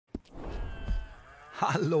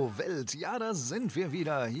Hallo Welt, ja, da sind wir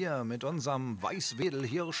wieder hier mit unserem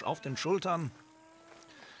Weißwedelhirsch auf den Schultern.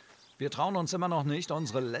 Wir trauen uns immer noch nicht,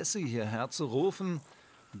 unsere Lassie hierher zu rufen,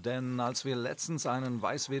 denn als wir letztens einen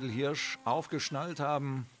Weißwedelhirsch aufgeschnallt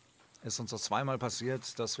haben, ist uns das zweimal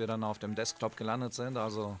passiert, dass wir dann auf dem Desktop gelandet sind,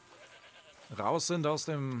 also raus sind aus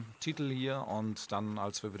dem Titel hier, und dann,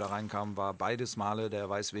 als wir wieder reinkamen, war beides Male der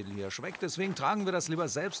Weißwedelhirsch weg. Deswegen tragen wir das lieber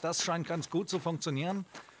selbst, das scheint ganz gut zu funktionieren.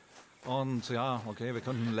 Und ja, okay, wir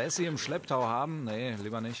könnten Lassie im Schlepptau haben. Nee,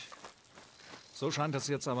 lieber nicht. So scheint das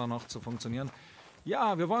jetzt aber noch zu funktionieren.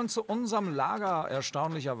 Ja, wir wollen zu unserem Lager,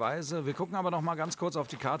 erstaunlicherweise. Wir gucken aber noch mal ganz kurz auf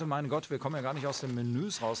die Karte. Mein Gott, wir kommen ja gar nicht aus den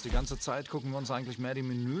Menüs raus. Die ganze Zeit gucken wir uns eigentlich mehr die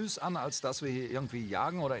Menüs an, als dass wir hier irgendwie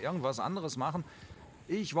jagen oder irgendwas anderes machen.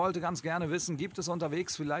 Ich wollte ganz gerne wissen, gibt es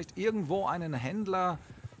unterwegs vielleicht irgendwo einen Händler?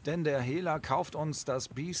 Denn der Hehler kauft uns das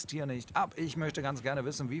Biest hier nicht ab. Ich möchte ganz gerne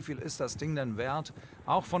wissen, wie viel ist das Ding denn wert?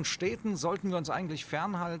 Auch von Städten sollten wir uns eigentlich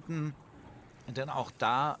fernhalten, denn auch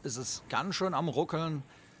da ist es ganz schön am Ruckeln.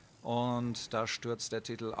 Und da stürzt der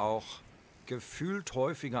Titel auch gefühlt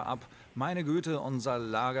häufiger ab. Meine Güte, unser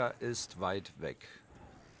Lager ist weit weg.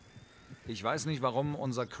 Ich weiß nicht, warum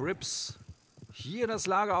unser Crips hier das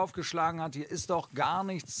Lager aufgeschlagen hat. Hier ist doch gar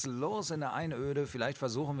nichts los in der Einöde. Vielleicht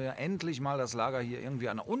versuchen wir endlich mal das Lager hier irgendwie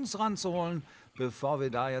an uns ranzuholen, bevor wir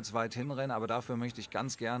da jetzt weit hinrennen. Aber dafür möchte ich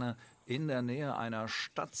ganz gerne in der Nähe einer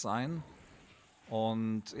Stadt sein.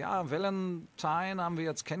 Und ja, Valentine haben wir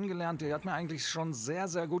jetzt kennengelernt. Die hat mir eigentlich schon sehr,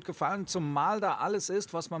 sehr gut gefallen. Zumal da alles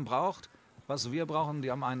ist, was man braucht, was wir brauchen. Die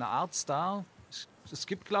haben einen Arzt da. Es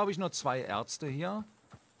gibt, glaube ich, nur 2 Ärzte hier.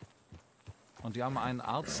 Und die haben einen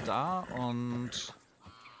Arzt da und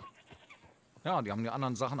ja, die haben die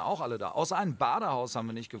anderen Sachen auch alle da. Außer ein Badehaus haben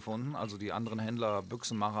wir nicht gefunden. Also die anderen Händler,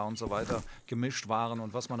 Büchsenmacher und so weiter, gemischt waren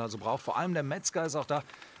und was man da so braucht. Vor allem der Metzger ist auch da.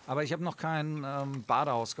 Aber ich habe noch kein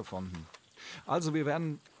Badehaus gefunden. Also wir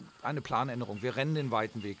werden eine Planänderung. Wir rennen den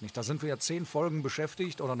weiten Weg nicht. Da sind wir ja 10 Folgen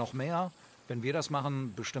beschäftigt oder noch mehr. Wenn wir das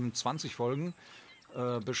machen, bestimmt 20 Folgen.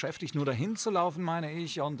 Beschäftigt, nur dahin zu laufen, meine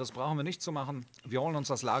ich, und das brauchen wir nicht zu machen. Wir holen uns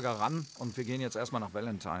das Lager ran und wir gehen jetzt erstmal nach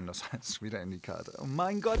Valentine, das heißt wieder in die Karte. Oh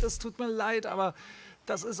mein Gott, es tut mir leid, aber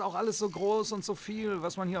das ist auch alles so groß und so viel,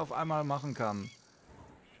 was man hier auf einmal machen kann.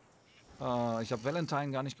 Ich habe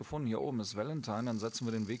Valentine gar nicht gefunden. Hier oben ist Valentine, dann setzen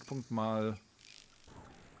wir den Wegpunkt mal.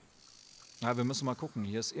 Ja, wir müssen mal gucken.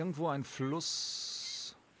 Hier ist irgendwo ein Fluss.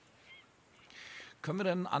 Können wir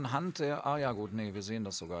denn anhand der... Ah ja gut, nee, wir sehen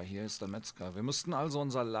das sogar. Hier ist der Metzger. Wir müssten also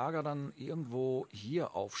unser Lager dann irgendwo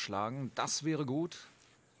hier aufschlagen. Das wäre gut.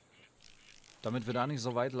 Damit wir da nicht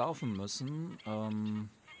so weit laufen müssen.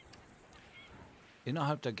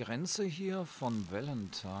 Innerhalb der Grenze hier von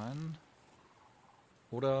Valentine.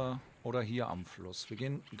 Oder hier am Fluss. Wir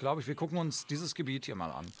gehen, glaube ich, wir gucken uns dieses Gebiet hier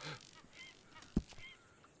mal an.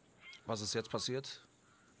 Was ist jetzt passiert?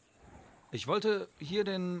 Ich wollte hier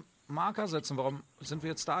den Marker setzen. Warum sind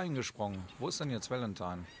wir jetzt da hingesprungen? Wo ist denn jetzt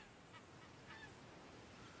Valentine?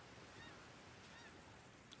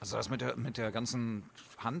 Also das mit der ganzen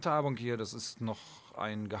Handhabung hier, das ist noch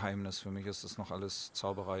ein Geheimnis. Für mich ist das noch alles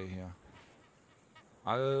Zauberei hier.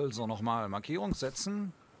 Also nochmal, Markierung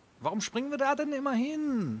setzen. Warum springen wir da denn immer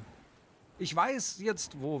hin? Ich weiß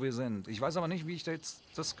jetzt, wo wir sind. Ich weiß aber nicht, wie ich jetzt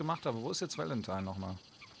das gemacht habe. Wo ist jetzt Valentine nochmal?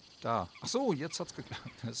 Da. Ach so, jetzt hat's geklappt.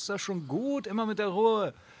 Das ist ja schon gut, immer mit der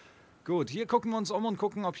Ruhe. Gut, hier gucken wir uns um und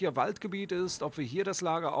gucken, ob hier Waldgebiet ist, ob wir hier das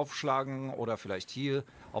Lager aufschlagen oder vielleicht hier.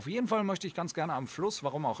 Auf jeden Fall möchte ich ganz gerne am Fluss,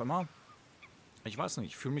 warum auch immer. Ich weiß nicht,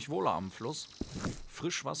 ich fühle mich wohler am Fluss.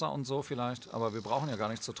 Frischwasser und so vielleicht, aber wir brauchen ja gar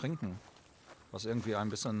nichts zu trinken. Was irgendwie ein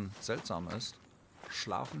bisschen seltsam ist.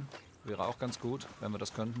 Schlafen wäre auch ganz gut, wenn wir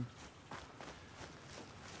das könnten.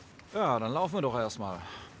 Ja, dann laufen wir doch erstmal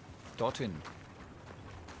dorthin.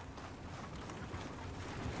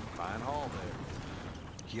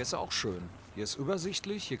 Hier ist ja auch schön. Hier ist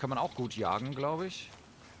übersichtlich. Hier kann man auch gut jagen, glaube ich.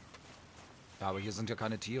 Ja, aber hier sind ja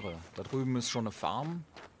keine Tiere. Da drüben ist schon eine Farm.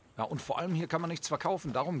 Ja, und vor allem hier kann man nichts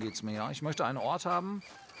verkaufen. Darum geht es mir ja. Ich möchte einen Ort haben,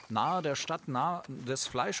 nahe der Stadt, nahe des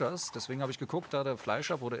Fleischers. Deswegen habe ich geguckt, da der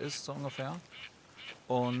Fleischer, wo der ist, so ungefähr.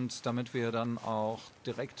 Und damit wir dann auch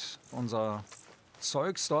direkt unser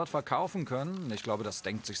Zeugs dort verkaufen können. Ich glaube, das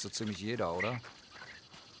denkt sich so ziemlich jeder, oder?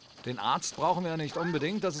 Den Arzt brauchen wir ja nicht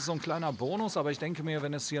unbedingt, das ist so ein kleiner Bonus, aber ich denke mir,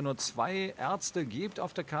 wenn es hier nur 2 Ärzte gibt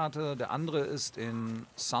auf der Karte, der andere ist in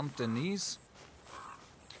Saint-Denis.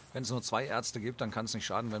 Wenn es nur 2 Ärzte gibt, dann kann es nicht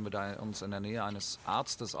schaden, wenn wir da uns in der Nähe eines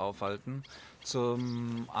Arztes aufhalten.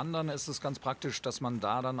 Zum anderen ist es ganz praktisch, dass man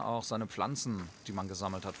da dann auch seine Pflanzen, die man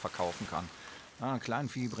gesammelt hat, verkaufen kann. Ah,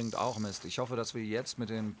 Kleinvieh bringt auch Mist. Ich hoffe, dass wir jetzt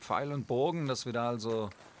mit den Pfeil und Bogen, dass wir da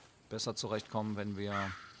also besser zurechtkommen, wenn wir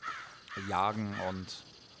jagen und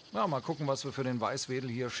Ja, mal gucken, was wir für den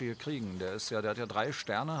Weißwedelhirsch hier kriegen. Der hat ja 3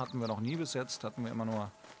 Sterne, hatten wir noch nie bis jetzt, hatten wir immer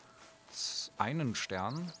nur einen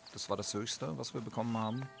Stern. Das war das Höchste, was wir bekommen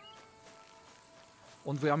haben.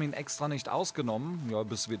 Und wir haben ihn extra nicht ausgenommen. Ja,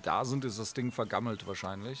 bis wir da sind, ist das Ding vergammelt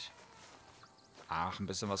wahrscheinlich. Ach, ein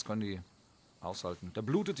bisschen was können die aushalten. Der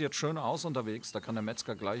blutet jetzt schön aus unterwegs, da kann der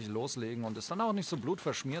Metzger gleich loslegen und ist dann auch nicht so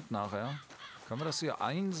blutverschmiert nachher. Können wir das hier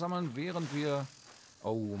einsammeln, während wir...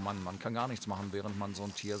 Oh Mann, man kann gar nichts machen, während man so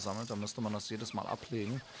ein Tier sammelt. Da müsste man das jedes Mal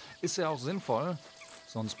ablegen. Ist ja auch sinnvoll,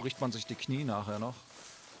 sonst bricht man sich die Knie nachher noch.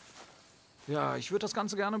 Ja, ich würde das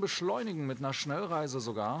Ganze gerne beschleunigen, mit einer Schnellreise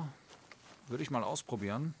sogar. Würde ich mal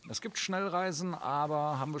ausprobieren. Es gibt Schnellreisen,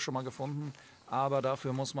 aber haben wir schon mal gefunden. Aber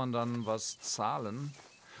dafür muss man dann was zahlen.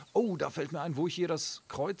 Oh, da fällt mir ein, wo ich hier das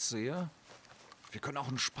Kreuz sehe. Wir können auch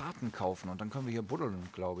einen Spaten kaufen und dann können wir hier buddeln,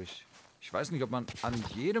 glaube ich. Ich weiß nicht, ob man an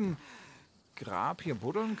jedem Grab hier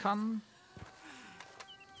buddeln kann.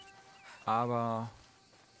 Aber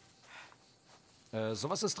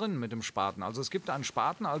sowas ist drin mit dem Spaten. Also es gibt einen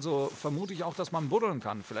Spaten, also vermute ich auch, dass man buddeln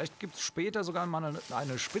kann. Vielleicht gibt es später sogar mal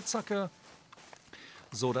eine Spitzhacke,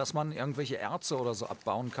 so dass man irgendwelche Erze oder so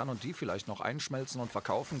abbauen kann und die vielleicht noch einschmelzen und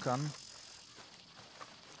verkaufen kann.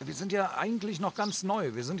 Wir sind ja eigentlich noch ganz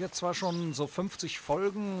neu. Wir sind jetzt zwar schon so 50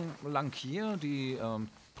 Folgen lang hier, die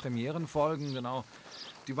Premierenfolgen, genau.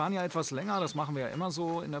 Die waren ja etwas länger, das machen wir ja immer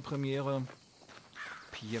so in der Premiere.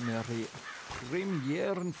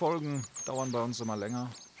 Premierenfolgen dauern bei uns immer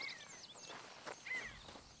länger.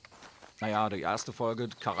 Naja, die erste Folge,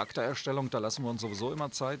 Charaktererstellung, da lassen wir uns sowieso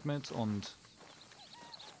immer Zeit mit. Und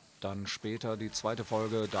dann später die zweite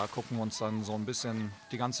Folge, da gucken wir uns dann so ein bisschen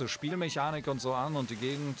die ganze Spielmechanik und so an und die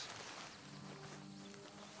Gegend.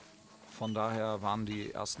 Von daher waren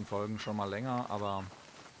die ersten Folgen schon mal länger, aber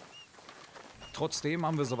trotzdem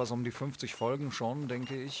haben wir sowas um die 50 Folgen schon,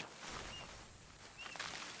 denke ich.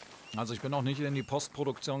 Also ich bin noch nicht in die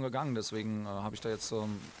Postproduktion gegangen, deswegen habe ich da jetzt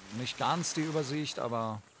nicht ganz die Übersicht,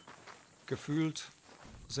 aber gefühlt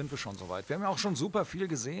sind wir schon soweit. Wir haben ja auch schon super viel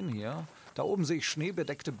gesehen hier. Da oben sehe ich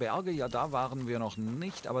schneebedeckte Berge, ja, da waren wir noch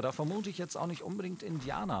nicht, aber da vermute ich jetzt auch nicht unbedingt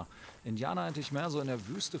Indianer. Indianer hätte ich mehr so in der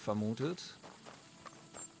Wüste vermutet.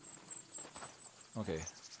 Okay,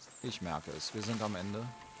 ich merke es, wir sind am Ende.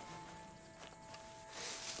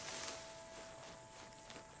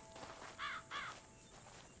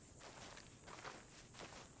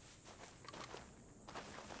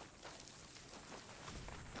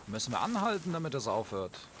 Müssen wir anhalten, damit es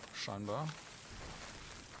aufhört, scheinbar.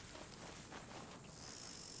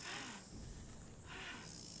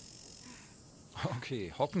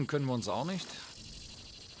 Okay, hocken können wir uns auch nicht.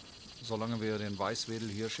 Solange wir den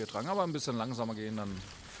Weißwedelhirsch hier tragen. Aber ein bisschen langsamer gehen, dann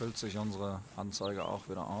füllt sich unsere Anzeige auch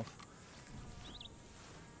wieder auf.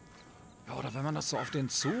 Ja, oder wenn man das so auf den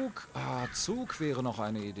Zug... Zug wäre noch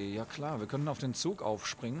eine Idee. Ja klar, wir können auf den Zug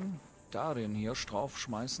aufspringen. Da den Hirsch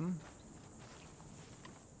draufschmeißen.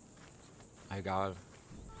 Egal.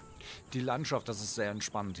 Die Landschaft, das ist sehr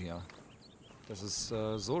entspannt hier. Das ist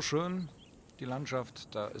so schön, die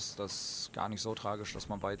Landschaft. Da ist das gar nicht so tragisch, dass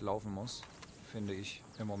man weit laufen muss. Finde ich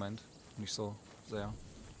im Moment nicht so sehr.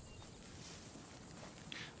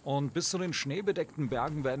 Und bis zu den schneebedeckten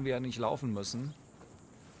Bergen werden wir ja nicht laufen müssen.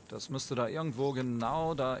 Das müsste da irgendwo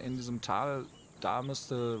genau da in diesem Tal, da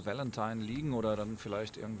müsste Valentine liegen oder dann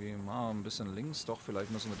vielleicht irgendwie ein bisschen links. Doch, vielleicht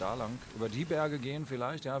müssen wir da lang. Über die Berge gehen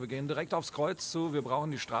vielleicht. Ja, wir gehen direkt aufs Kreuz zu. Wir brauchen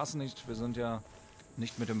die Straße nicht. Wir sind ja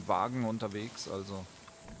nicht mit dem Wagen unterwegs. Also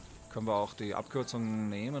können wir auch die Abkürzung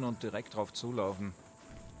nehmen und direkt drauf zulaufen.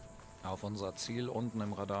 Auf unser Ziel unten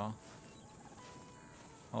im Radar.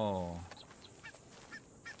 Oh.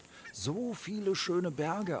 So viele schöne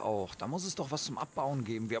Berge auch. Da muss es doch was zum Abbauen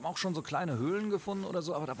geben. Wir haben auch schon so kleine Höhlen gefunden oder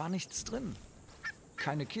so, aber da war nichts drin.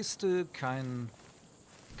 Keine Kiste, keine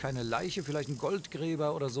Leiche, vielleicht ein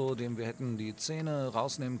Goldgräber oder so, dem wir hätten die Zähne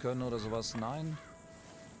rausnehmen können oder sowas. Nein.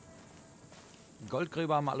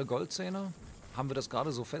 Goldgräber haben alle Goldzähne. Haben wir das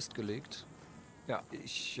gerade so festgelegt? Ja,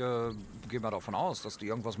 ich gehe mal davon aus, dass die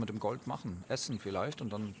irgendwas mit dem Gold machen. Essen vielleicht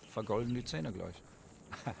und dann vergolden die Zähne gleich.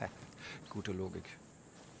 Gute Logik.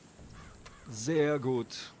 Sehr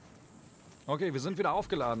gut. Okay, wir sind wieder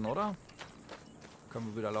aufgeladen, oder? Können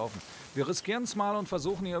wir wieder laufen. Wir riskieren es mal und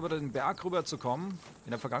versuchen hier über den Berg rüber zu kommen.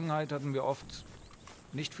 In der Vergangenheit hatten wir oft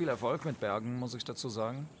nicht viel Erfolg mit Bergen, muss ich dazu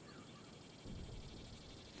sagen.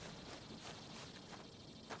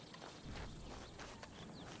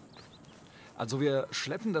 Also wir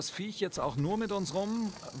schleppen das Viech jetzt auch nur mit uns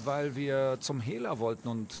rum, weil wir zum Hehler wollten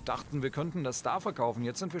und dachten, wir könnten das da verkaufen.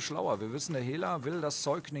 Jetzt sind wir schlauer. Wir wissen, der Hehler will das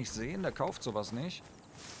Zeug nicht sehen, der kauft sowas nicht.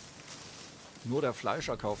 Nur der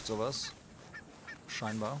Fleischer kauft sowas.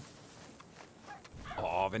 Scheinbar.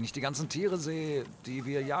 Oh, wenn ich die ganzen Tiere sehe, die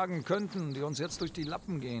wir jagen könnten, die uns jetzt durch die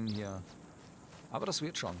Lappen gehen hier. Aber das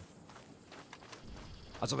wird schon.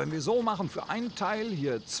 Also wenn wir so machen, für einen Teil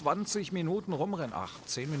hier 20 Minuten rumrennen. Ach,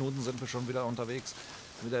 10 Minuten sind wir schon wieder unterwegs.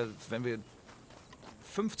 Wenn wir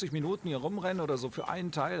 50 Minuten hier rumrennen oder so für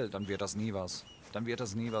einen Teil, dann wird das nie was. Dann wird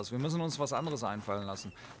das nie was. Wir müssen uns was anderes einfallen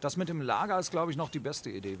lassen. Das mit dem Lager ist, glaube ich, noch die beste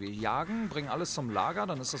Idee. Wir jagen, bringen alles zum Lager,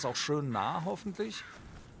 dann ist das auch schön nah, hoffentlich.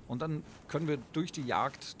 Und dann können wir durch die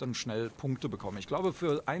Jagd dann schnell Punkte bekommen. Ich glaube,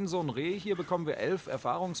 für ein so ein Reh hier bekommen wir 11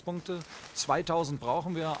 Erfahrungspunkte. 2000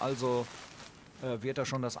 brauchen wir, also wird da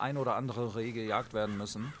schon das ein oder andere Reh gejagt werden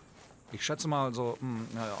müssen. Ich schätze mal so,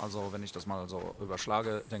 also wenn ich das mal so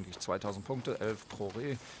überschlage, denke ich 2000 Punkte, 11 pro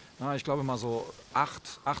Reh. Na, ich glaube mal so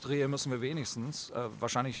 8 Rehe müssen wir wenigstens,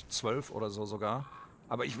 wahrscheinlich 12 oder so sogar.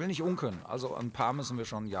 Aber ich will nicht unkeln, also ein paar müssen wir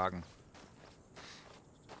schon jagen.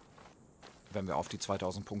 Wenn wir auf die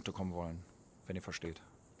 2000 Punkte kommen wollen, wenn ihr versteht,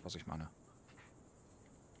 was ich meine.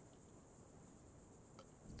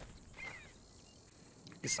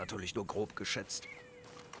 Ist natürlich nur grob geschätzt.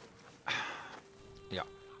 Ja.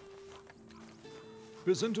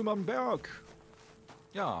 Wir sind über dem Berg.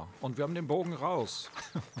 Ja, und wir haben den Bogen raus.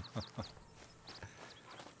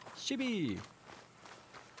 Chibi.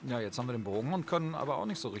 Ja, jetzt haben wir den Bogen und können aber auch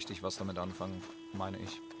nicht so richtig was damit anfangen, meine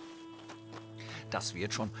ich. Das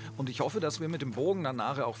wird schon. Und ich hoffe, dass wir mit dem Bogen dann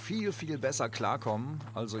nachher auch viel, viel besser klarkommen.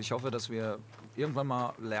 Also ich hoffe, dass wir irgendwann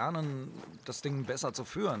mal lernen, das Ding besser zu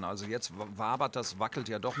führen. Also jetzt wabert das, wackelt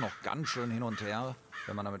ja doch noch ganz schön hin und her,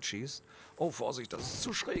 wenn man damit schießt. Oh, Vorsicht, das ist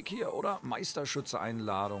zu schräg hier, oder?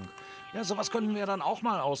 Meisterschütze-Einladung. Ja, sowas können wir dann auch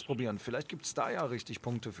mal ausprobieren. Vielleicht gibt es da ja richtig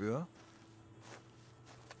Punkte für.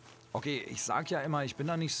 Okay, ich sag ja immer, ich bin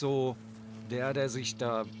da nicht so der sich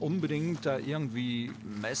da unbedingt da irgendwie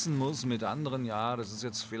messen muss mit anderen. Ja, das ist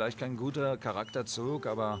jetzt vielleicht kein guter Charakterzug,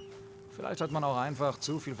 aber vielleicht hat man auch einfach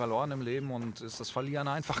zu viel verloren im Leben und ist das Verlieren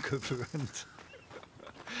einfach gewöhnt.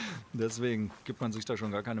 Deswegen gibt man sich da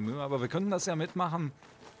schon gar keine Mühe. Aber wir können das ja mitmachen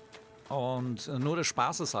und nur des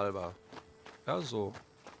Spaßes halber. Ja, so.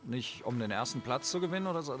 Nicht um den ersten Platz zu gewinnen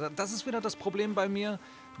oder so. Das ist wieder das Problem bei mir.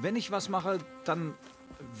 Wenn ich was mache, dann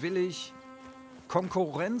will ich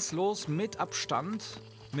konkurrenzlos mit Abstand,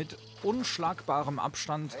 mit unschlagbarem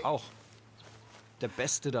Abstand auch der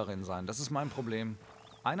Beste darin sein. Das ist mein Problem.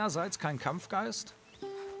 Einerseits kein Kampfgeist,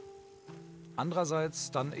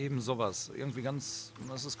 andererseits dann eben sowas. Irgendwie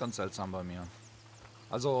das ist ganz seltsam bei mir.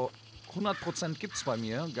 Also 100% gibt es bei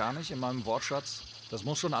mir gar nicht in meinem Wortschatz. Das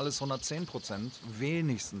muss schon alles 110%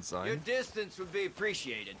 wenigstens sein.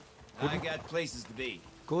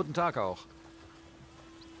 Guten Tag auch.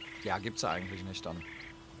 Ja, gibt's ja eigentlich nicht dann.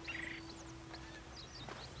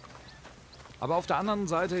 Aber auf der anderen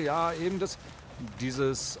Seite, ja, eben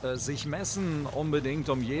dieses sich messen unbedingt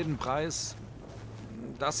um jeden Preis,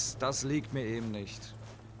 das liegt mir eben nicht.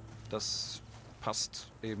 Das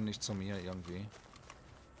passt eben nicht zu mir irgendwie.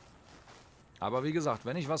 Aber wie gesagt,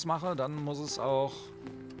 wenn ich was mache, dann muss es auch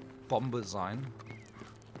Bombe sein.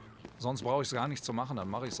 Sonst brauche ich es gar nicht zu machen, dann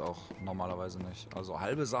mache ich es auch normalerweise nicht. Also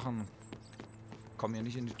halbe Sachen kommen hier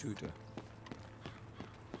nicht in die Tüte.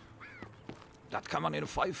 Das kann man in eine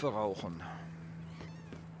Pfeife rauchen.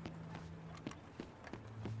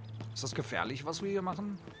 Ist das gefährlich, was wir hier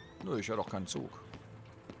machen? Nö, ich höre doch keinen Zug.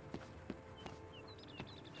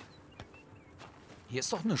 Hier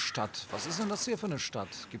ist doch eine Stadt. Was ist denn das hier für eine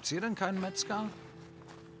Stadt? Gibt's hier denn keinen Metzger?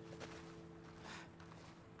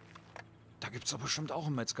 Da gibt's doch bestimmt auch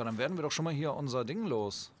einen Metzger. Dann werden wir doch schon mal hier unser Ding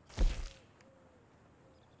los.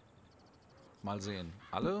 Mal sehen.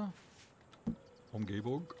 Alle.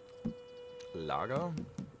 Umgebung. Lager.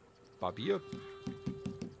 Barbier.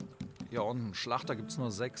 Hier unten. Schlachter gibt es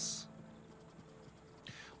nur 6.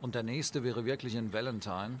 Und der nächste wäre wirklich in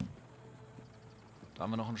Valentine. Da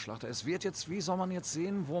haben wir noch einen Schlachter. Es wird jetzt, wie soll man jetzt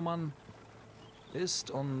sehen, wo man ist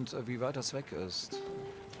und wie weit das weg ist?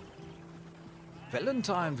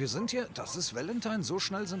 Valentine, wir sind hier. Das ist Valentine, so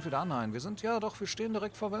schnell sind wir da. Nein, wir sind, ja doch, wir stehen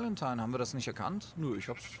direkt vor Valentine. Haben wir das nicht erkannt? Nö, ich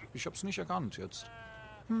hab's nicht erkannt jetzt.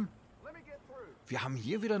 Wir haben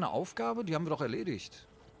hier wieder eine Aufgabe, die haben wir doch erledigt.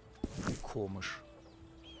 Komisch.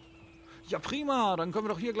 Ja prima, dann können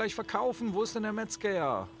wir doch hier gleich verkaufen. Wo ist denn der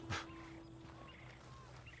Metzger?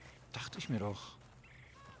 Dachte ich mir doch.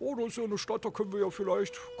 Oh, da ist ja eine Stadt, da können wir ja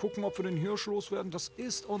vielleicht gucken, ob wir den Hirsch loswerden. Das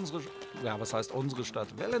ist unsere... Ja, was heißt unsere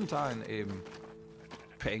Stadt? Valentine eben.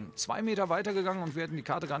 Peng. 2 Meter weitergegangen und wir hätten die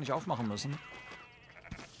Karte gar nicht aufmachen müssen.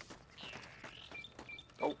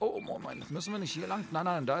 Oh, Moment. Müssen wir nicht hier lang?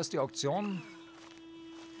 Nein, da ist die Auktion.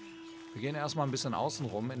 Wir gehen erstmal ein bisschen außen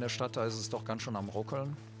rum. In der Stadt, da ist es doch ganz schön am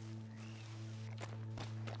Ruckeln.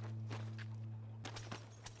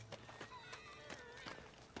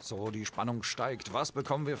 So, die Spannung steigt. Was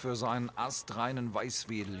bekommen wir für so einen astreinen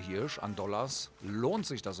Weißwedelhirsch an Dollars? Lohnt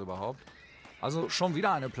sich das überhaupt? Also schon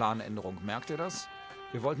wieder eine Planänderung. Merkt ihr das?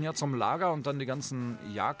 Wir wollten ja zum Lager und dann die ganzen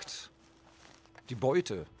die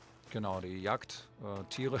Beute, genau, die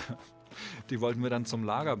Jagdtiere, die wollten wir dann zum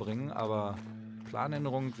Lager bringen. Aber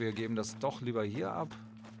Planänderung, wir geben das doch lieber hier ab.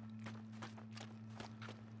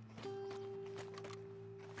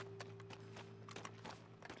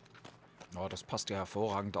 Oh, das passt ja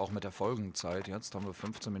hervorragend auch mit der Folgenzeit. Jetzt haben wir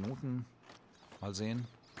 15 Minuten. Mal sehen,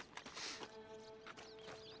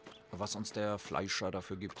 was uns der Fleischer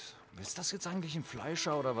dafür gibt. Ist das jetzt eigentlich ein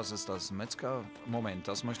Fleischer oder was ist das? Metzger? Moment,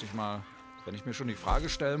 das möchte ich mal... Wenn ich mir schon die Frage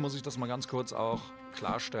stelle, muss ich das mal ganz kurz auch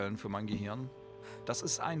klarstellen für mein Gehirn. Das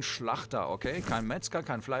ist ein Schlachter, okay? Kein Metzger,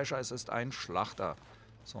 kein Fleischer, es ist ein Schlachter.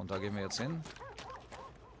 So, und da gehen wir jetzt hin.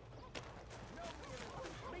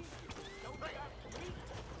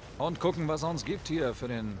 Und gucken, was er uns gibt hier für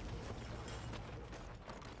den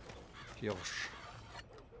Hirsch.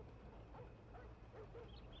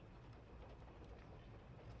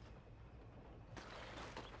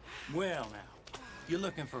 Well now, you're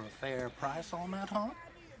looking for a fair price on that, huh?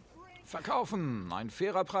 Verkaufen, ein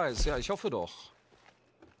fairer Preis. Ja, ich hoffe doch.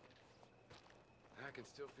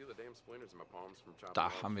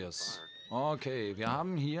 Da haben wir es. Okay, wir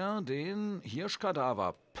haben hier den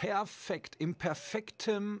Hirschkadaver. Perfekt, im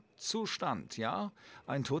perfektem Zustand, ja?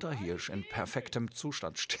 Ein toter Hirsch in perfektem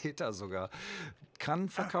Zustand, steht da sogar. Kann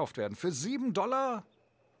verkauft werden. Für $7?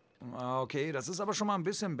 Okay, das ist aber schon mal ein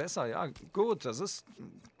bisschen besser. Ja, gut, das ist...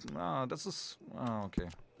 okay.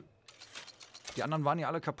 Die anderen waren ja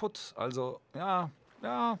alle kaputt, also, ja,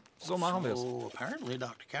 so machen wir es. So, apparently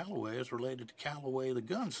Dr. Calloway is related to Calloway the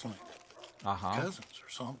gunslinger. Aha. Cousins or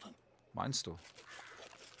something. Meinst du?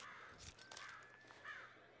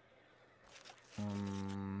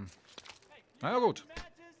 Naja, gut.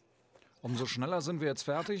 Umso schneller sind wir jetzt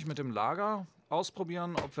fertig mit dem Lager.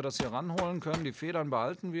 Ausprobieren, ob wir das hier ranholen können. Die Federn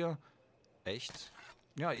behalten wir. Echt?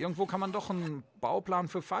 Ja, irgendwo kann man doch einen Bauplan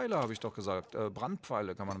für Pfeile, habe ich doch gesagt.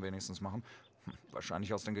 Brandpfeile kann man wenigstens machen.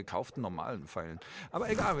 Wahrscheinlich aus den gekauften normalen Pfeilen. Aber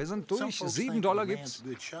egal, wir sind durch. $7 gibt's.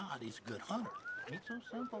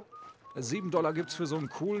 $7 gibt's für so einen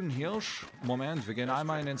coolen Hirsch. Moment, wir gehen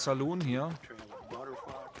einmal in den Saloon hier.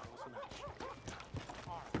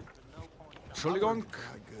 Entschuldigung.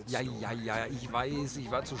 Ja, ich weiß,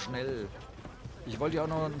 ich war zu schnell. Ich wollte ja auch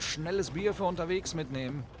noch ein schnelles Bier für unterwegs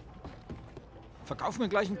mitnehmen. Verkaufen wir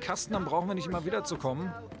gleich einen Kasten, dann brauchen wir nicht immer wieder zu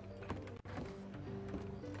kommen.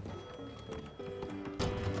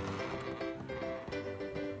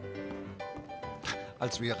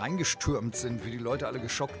 Als wir reingestürmt sind, wie die Leute alle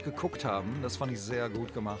geschockt geguckt haben, das fand ich sehr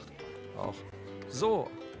gut gemacht. Auch. So,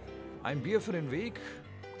 ein Bier für den Weg.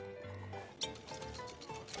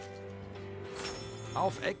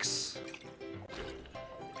 Auf X.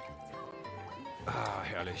 Ah,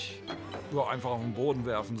 herrlich. Ja, einfach auf den Boden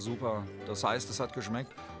werfen, super. Das heißt, es hat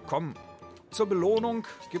geschmeckt. Komm, zur Belohnung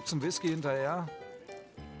gibt's einen Whisky hinterher.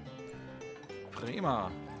 Prima.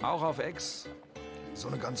 Auch auf X. So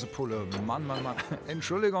eine ganze Pulle. Mann.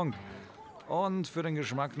 Entschuldigung. Und für den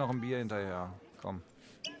Geschmack noch ein Bier hinterher. Komm.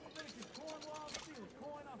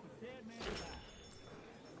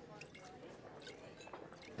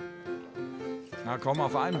 Na komm,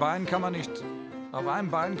 auf einem Bein kann man nicht... Auf einem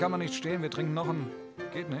Bein kann man nicht stehen. Wir trinken noch ein...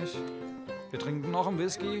 Geht nicht. Wir trinken noch ein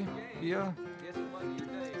Whisky. Hier.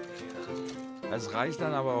 Es reicht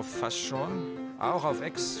dann aber auch fast schon. Auch auf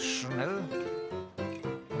X schnell.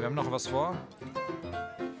 Wir haben noch was vor.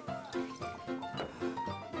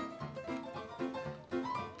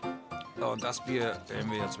 Und das Bier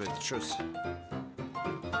nehmen wir jetzt mit. Tschüss.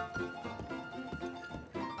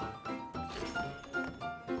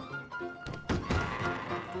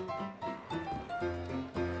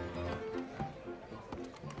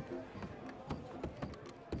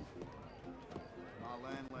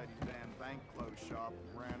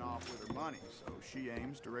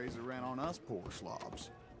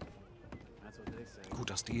 Gut,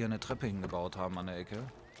 dass die hier eine Treppe hingebaut haben an der Ecke.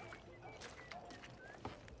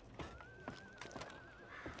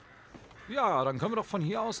 Ja, dann können wir doch von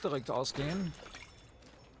hier aus direkt ausgehen.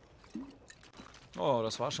 Oh,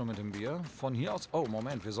 das war schon mit dem Bier. Von hier aus... Oh,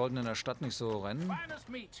 Moment, wir sollten in der Stadt nicht so rennen.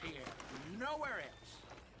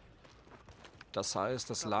 Das heißt,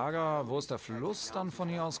 das Lager... Wo ist der Fluss dann von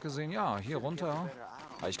hier aus gesehen? Ja, hier runter.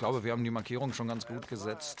 Ich glaube, wir haben die Markierung schon ganz gut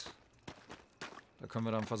gesetzt. Da können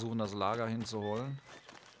wir dann versuchen, das Lager hinzuholen.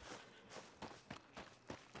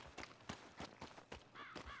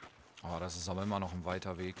 Oh, das ist aber immer noch ein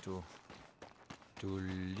weiter Weg, du. Du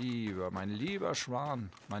mein lieber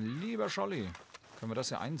Schwan, mein lieber Scholli. Können wir das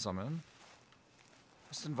hier einsammeln?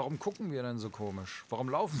 Was denn, warum gucken wir denn so komisch? Warum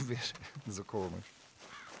laufen wir denn so komisch?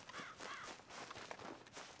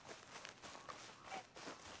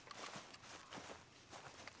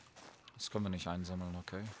 Das können wir nicht einsammeln,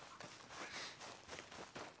 okay.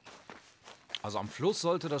 Also am Fluss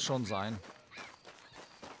sollte das schon sein.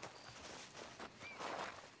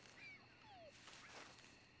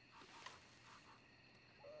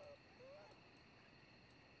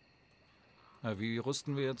 Ja, wie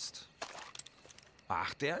rüsten wir jetzt?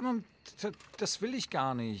 Ach, das will ich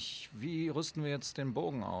gar nicht. Wie rüsten wir jetzt den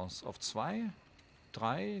Bogen aus? Auf 2?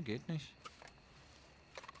 3? Geht nicht.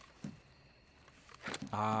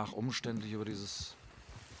 Ach, umständlich über dieses...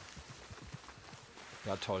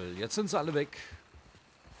 Ja, toll. Jetzt sind sie alle weg.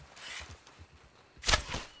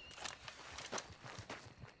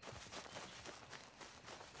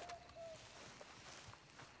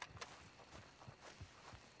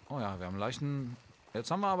 Oh ja, wir haben leichten... Jetzt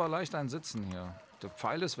haben wir aber leicht ein Sitzen hier. Der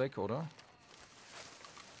Pfeil ist weg, oder?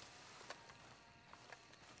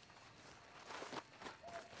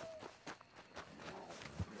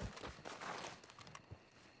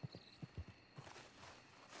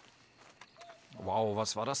 Wow,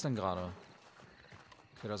 was war das denn gerade?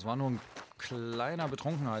 Okay, das war nur ein kleiner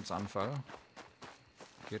Betrunkenheitsanfall.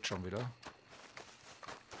 Geht schon wieder.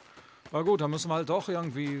 Na gut, dann müssen wir halt doch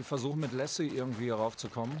irgendwie versuchen, mit Lassie irgendwie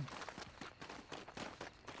raufzukommen.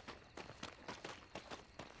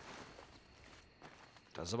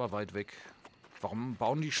 Das ist aber weit weg. Warum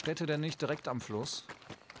bauen die Städte denn nicht direkt am Fluss?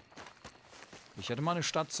 Ich hätte mal eine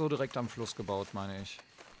Stadt so direkt am Fluss gebaut, meine ich.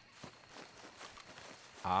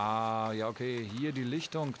 Ah, ja, okay. Hier die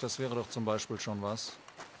Lichtung, das wäre doch zum Beispiel schon was.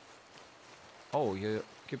 Oh, hier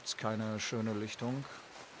gibt es keine schöne Lichtung.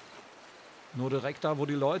 Nur direkt da, wo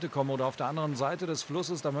die Leute kommen oder auf der anderen Seite des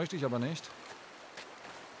Flusses, da möchte ich aber nicht.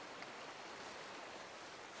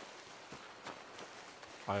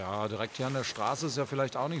 Ah ja, direkt hier an der Straße ist ja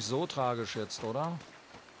vielleicht auch nicht so tragisch jetzt, oder?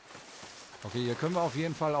 Okay, hier können wir auf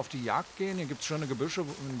jeden Fall auf die Jagd gehen. Hier gibt es schöne Gebüsche,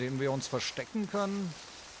 in denen wir uns verstecken können.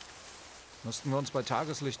 Müssten wir uns bei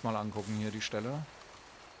Tageslicht mal angucken, hier die Stelle.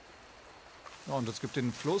 Ja, und es gibt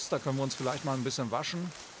den Fluss, da können wir uns vielleicht mal ein bisschen waschen.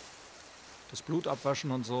 Das Blut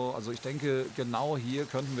abwaschen und so. Also ich denke, genau hier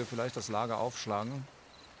könnten wir vielleicht das Lager aufschlagen.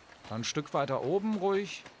 Dann ein Stück weiter oben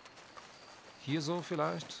ruhig. Hier so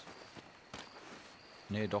vielleicht.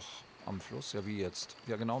 Nee, doch am Fluss. Ja, wie jetzt?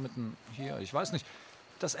 Ja, genau mitten hier. Ich weiß nicht.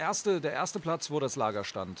 Der erste Platz, wo das Lager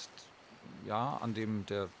stand. Ja, an dem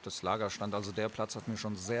das Lager stand. Also der Platz hat mir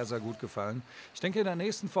schon sehr, sehr gut gefallen. Ich denke, in der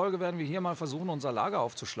nächsten Folge werden wir hier mal versuchen, unser Lager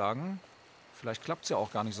aufzuschlagen. Vielleicht klappt es ja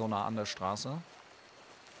auch gar nicht so nah an der Straße.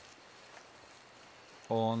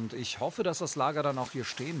 Und ich hoffe, dass das Lager dann auch hier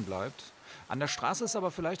stehen bleibt. An der Straße ist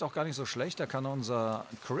aber vielleicht auch gar nicht so schlecht. Da kann unser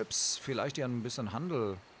Crips vielleicht ja ein bisschen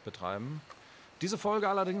Handel betreiben. Diese Folge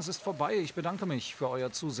allerdings ist vorbei. Ich bedanke mich für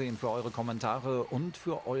euer Zusehen, für eure Kommentare und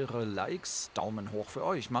für eure Likes. Daumen hoch für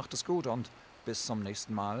euch. Macht es gut und bis zum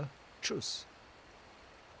nächsten Mal. Tschüss.